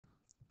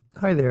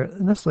Hi there,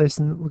 in this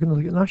lesson we're going to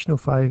look at National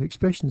 5,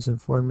 Expressions in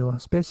Formula,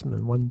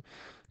 Specimen 1,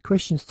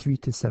 questions 3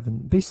 to 7,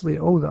 basically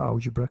all the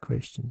algebra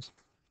questions.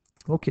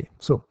 Okay,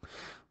 so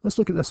let's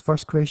look at this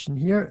first question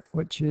here,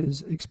 which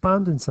is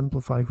expand and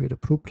simplify where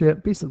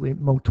appropriate, basically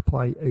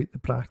multiply out the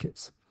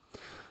brackets.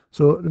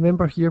 So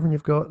remember here when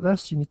you've got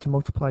this, you need to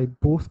multiply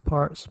both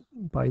parts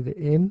by the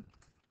m.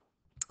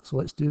 So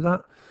let's do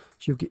that.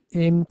 So you've got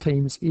m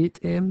times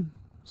 8m,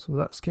 so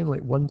that's kind of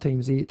like 1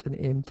 times 8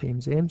 and m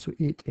times m, so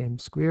 8m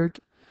squared.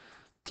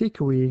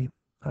 Take away,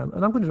 and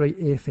I'm going to write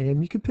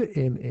FM. You could put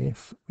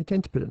MF. We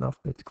tend to put it in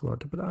alphabetical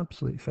order, but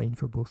absolutely fine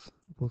for both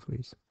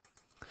ways.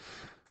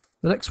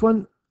 The next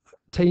one,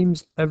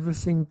 times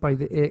everything by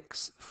the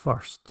x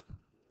first.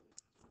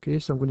 Okay,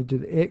 so I'm going to do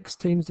the x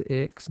times the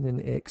x and then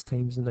the x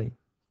times the 9.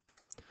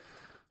 So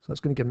that's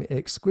going to give me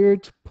x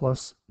squared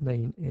plus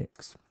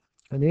 9x.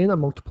 And then I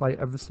multiply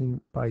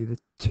everything by the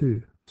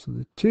 2. So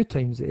the 2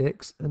 times the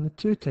x and the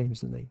 2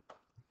 times the 9.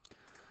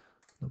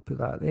 I'll put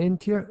that at the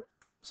end here.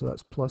 So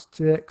that's plus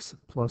 2x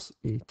plus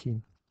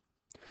 18.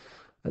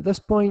 At this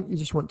point, you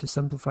just want to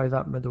simplify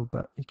that middle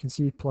bit. You can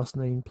see plus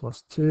 9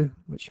 plus 2,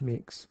 which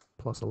makes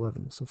plus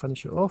 11. So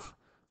finish it off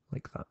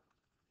like that.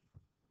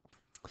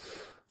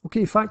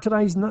 Okay,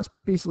 factorising, that's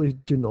basically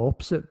doing the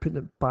opposite, putting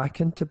it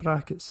back into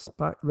brackets,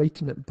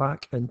 writing it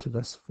back into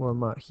this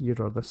format here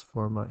or this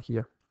format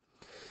here.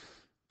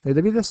 Now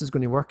the way this is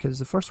going to work is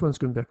the first one's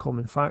going to be a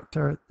common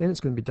factor, then it's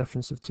going to be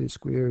difference of two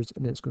squares,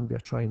 and then it's going to be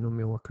a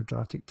trinomial or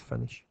quadratic to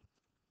finish.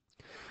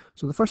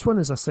 So the first one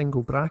is a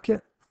single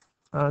bracket,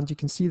 and you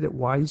can see that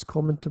y is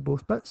common to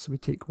both bits, so we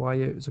take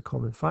y out as a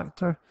common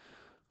factor,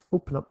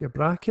 open up your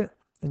bracket,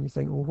 and you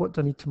think, well, what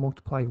do I need to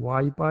multiply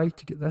y by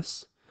to get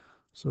this?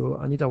 So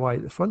I need a y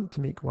at the front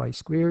to make y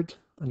squared,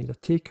 I need a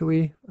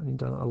takeaway, I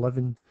need an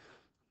 11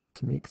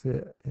 to make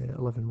the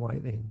 11y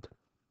at the end.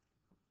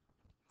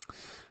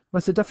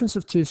 With the difference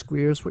of two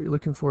squares, what you're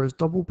looking for is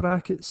double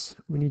brackets.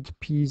 We need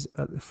p's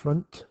at the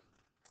front.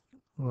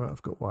 Or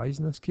I've got y's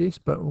in this case,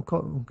 but we'll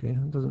call it, okay,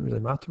 it doesn't really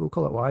matter, we'll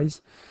call it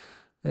y's.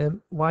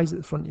 Y's at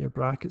the front of your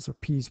brackets, or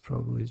p's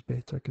probably is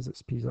better because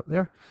it's p's up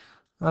there.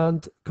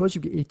 And because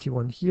you've got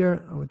 81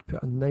 here, I would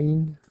put a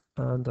 9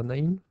 and a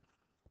 9.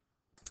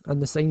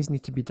 And the signs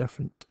need to be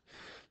different.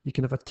 You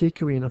can have a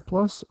takeaway and a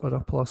plus, or a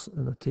plus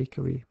and a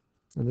takeaway.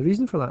 And the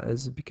reason for that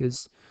is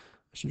because,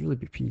 it should really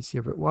be p's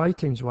here, but y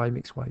times y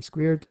makes y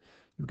squared.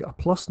 You've got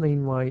a plus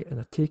 9y and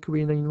a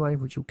takeaway 9y,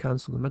 which will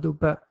cancel the middle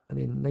bit, and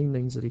then 9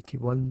 9s are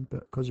 81,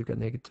 but because you've got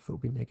negative, it'll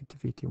be negative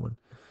 81.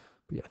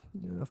 But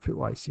yeah, I've put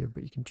y's here,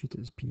 but you can treat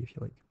it as p if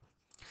you like.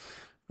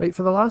 Right,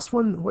 for the last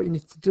one, what you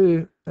need to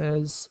do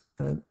is,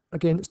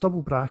 again, it's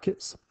double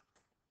brackets,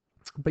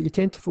 but you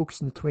tend to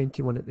focus on the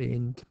 21 at the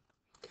end.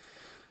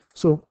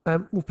 So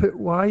we'll put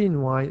y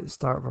and y at the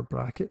start of our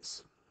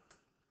brackets.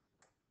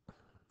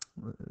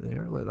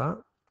 There, like that.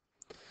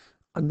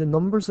 And the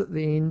numbers at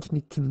the end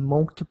need to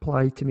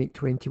multiply to make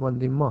 21.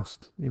 They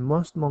must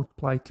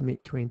multiply to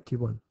make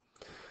 21.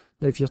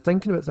 Now, if you're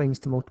thinking about things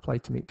to multiply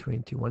to make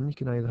 21, you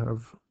can either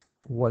have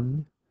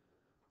 1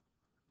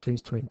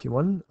 times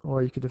 21,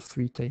 or you could have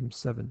 3 times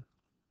 7.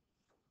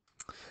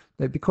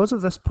 Now, because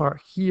of this part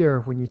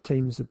here, when you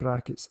times the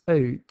brackets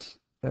out,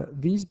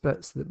 these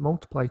bits that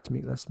multiply to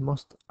make this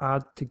must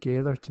add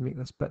together to make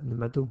this bit in the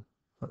middle.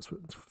 That's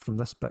what, from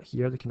this bit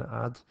here, they can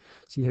add.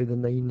 See how the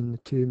 9 and the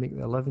 2 make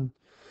the 11?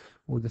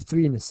 Well, the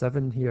 3 and the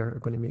 7 here are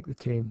going to make the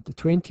 10. The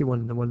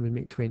 21 and the 1 would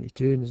make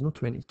 22, and there's no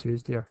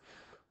 22s there.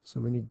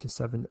 So we need the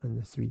 7 and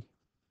the 3.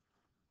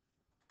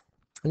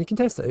 And you can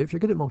test it out. If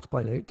you're good at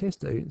multiplying out,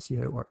 test it out and see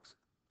how it works.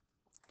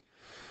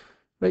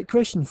 Right,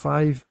 question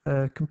 5,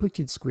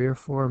 completed square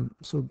form.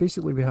 So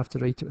basically we have to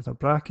write it with a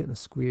bracket and a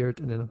squared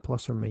and then a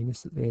plus or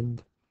minus at the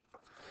end.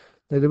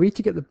 Now the way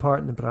to get the part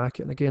in the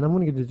bracket, and again I'm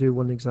only going to do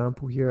one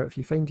example here. If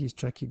you find these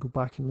tricky, go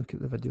back and look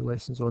at the video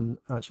lessons on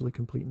actually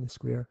completing the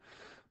square.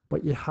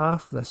 But you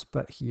half this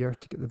bit here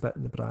to get the bit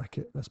in the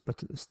bracket, this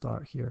bit at the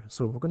start here.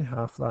 So we're going to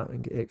half that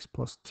and get x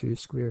plus 2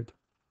 squared.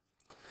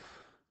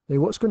 Now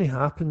what's going to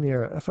happen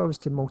there, if I was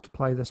to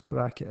multiply this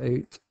bracket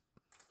out,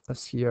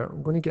 this here,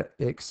 I'm going to get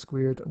x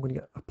squared, I'm going to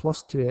get a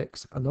plus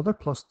 2x, another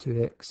plus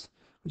 2x,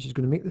 which is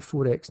going to make the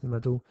 4x in the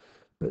middle,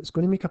 but it's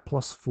going to make a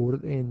plus 4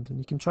 at the end. And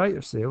you can try it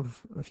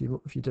yourself if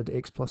you did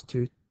x plus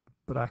 2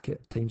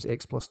 bracket times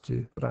x plus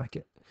 2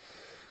 bracket.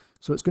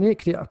 So it's going to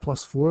create a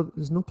plus 4.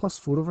 There's no plus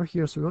 4 over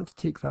here, so we want to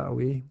take that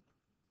away.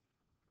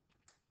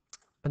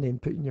 And then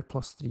put in your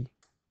plus 3.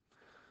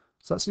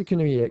 So that's the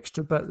kind of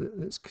extra bit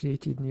that's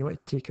created, and you want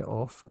to take it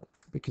off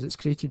because it's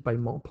created by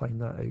multiplying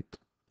that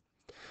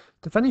out.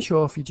 To finish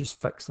off, you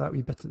just fix that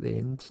wee bit at the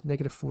end.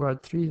 Negative 4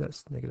 add 3,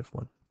 that's negative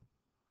 1.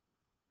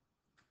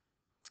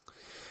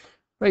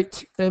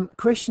 Right,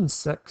 question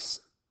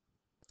 6.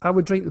 I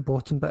would write the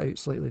bottom bit out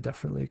slightly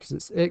differently because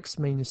it's x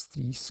minus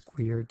 3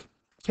 squared.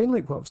 Kind of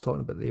like what I was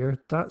talking about there,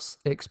 that's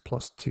x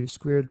plus 2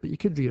 squared, but you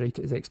could rewrite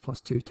it as x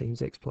plus 2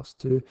 times x plus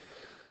 2.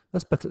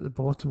 This bit at the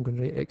bottom, I'm going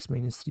to write x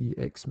minus 3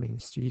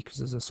 because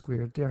there's a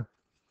squared there.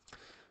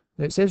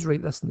 Now it says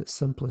write this in its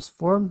simplest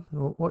form.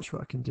 Well, watch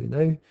what I can do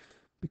now.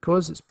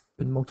 Because it's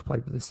been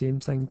multiplied by the same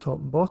thing top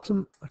and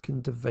bottom, I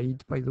can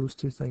divide by those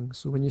two things.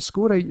 So when you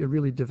score out, you're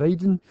really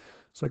dividing.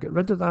 So I get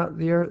rid of that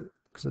there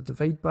because I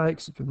divide by it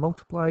because it's been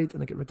multiplied,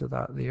 and I get rid of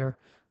that there,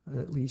 and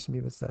it leaves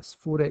me with this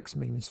 4x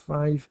minus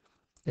 5,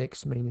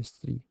 x minus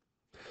 3.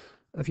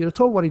 If you're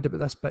at all worried about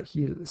this bit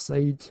here at the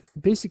side,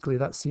 basically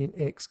that's saying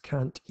x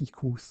can't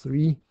equal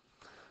 3.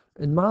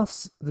 In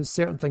maths, there's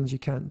certain things you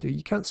can't do.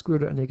 You can't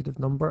square out a negative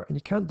number, and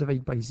you can't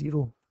divide by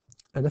 0.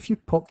 And if you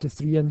pop the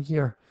 3 in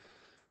here,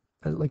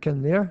 and like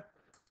in there,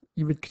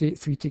 you would create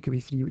 3 take away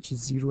 3, which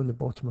is 0 in the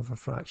bottom of a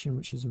fraction,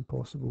 which is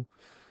impossible.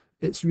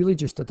 It's really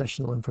just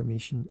additional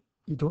information.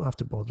 You don't have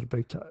to bother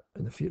about it,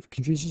 and if it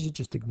confuses you,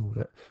 just ignore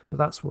it. But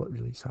that's what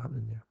really is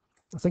happening there.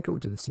 I think it will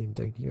do the same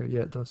down here.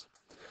 Yeah, it does.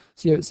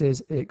 See how it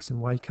says x and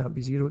y can't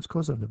be 0? It's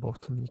because they're on the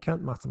bottom. You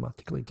can't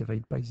mathematically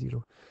divide by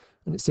 0.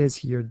 And it says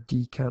here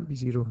d can't be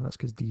 0. That's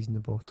because d is in the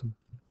bottom.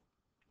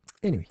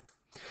 Anyway,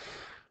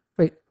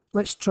 right,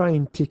 let's try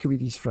and take away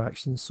these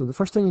fractions. So the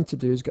first thing you need to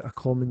do is get a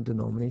common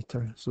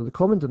denominator. So the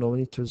common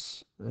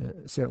denominators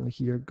certainly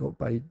here got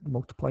by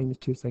multiplying the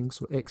two things.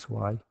 So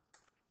xy.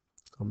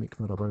 I'll make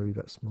my rubber a wee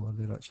bit smaller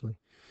there actually.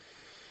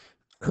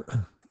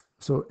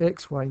 So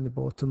xy in the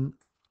bottom,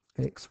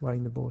 xy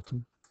in the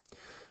bottom.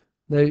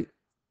 Now,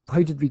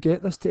 how did we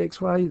get this to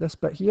xy? This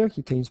bit here,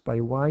 you times by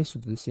y, so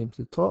do the same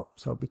to the top,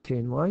 so that'll be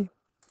 10y.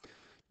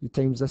 You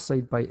times this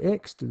side by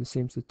x, do the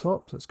same to the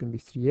top, so it's going to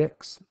be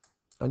 3x.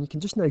 And you can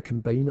just now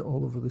combine it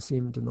all over the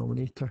same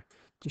denominator.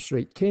 Just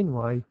write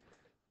 10y,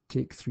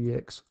 take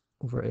 3x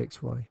over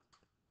xy.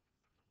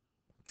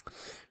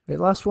 Right,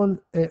 last one,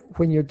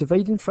 when you're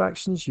dividing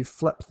fractions, you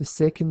flip the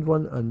second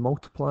one and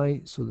multiply,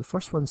 so the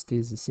first one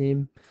stays the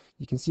same.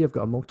 You can see I've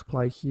got a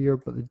multiply here,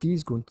 but the d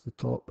is going to the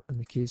top and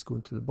the k is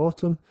going to the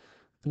bottom.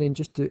 And then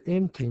just do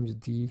m times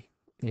d,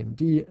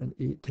 md, and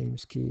 8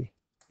 times k,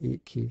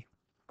 8k.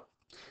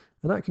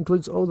 And that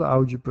concludes all the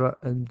algebra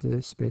in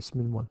the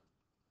specimen 1.